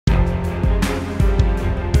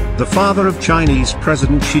The father of Chinese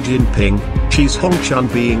President Xi Jinping, Qi's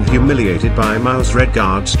Hongchun being humiliated by Mao's Red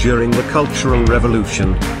Guards during the Cultural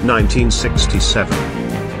Revolution, 1967.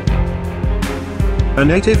 A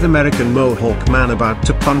Native American Mohawk man about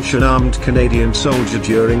to punch an armed Canadian soldier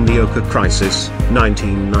during the Oka Crisis,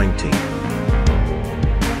 1990.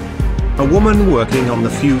 A woman working on the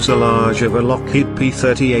fuselage of a Lockheed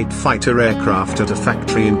P-38 fighter aircraft at a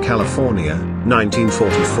factory in California,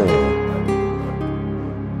 1944.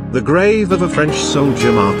 The grave of a French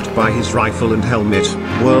soldier marked by his rifle and helmet,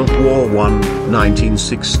 World War I,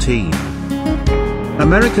 1916.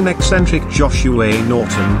 American eccentric Joshua A.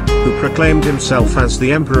 Norton, who proclaimed himself as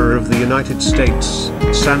the Emperor of the United States,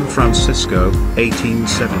 San Francisco,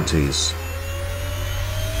 1870s.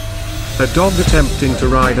 A dog attempting to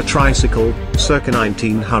ride a tricycle, circa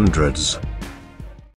 1900s.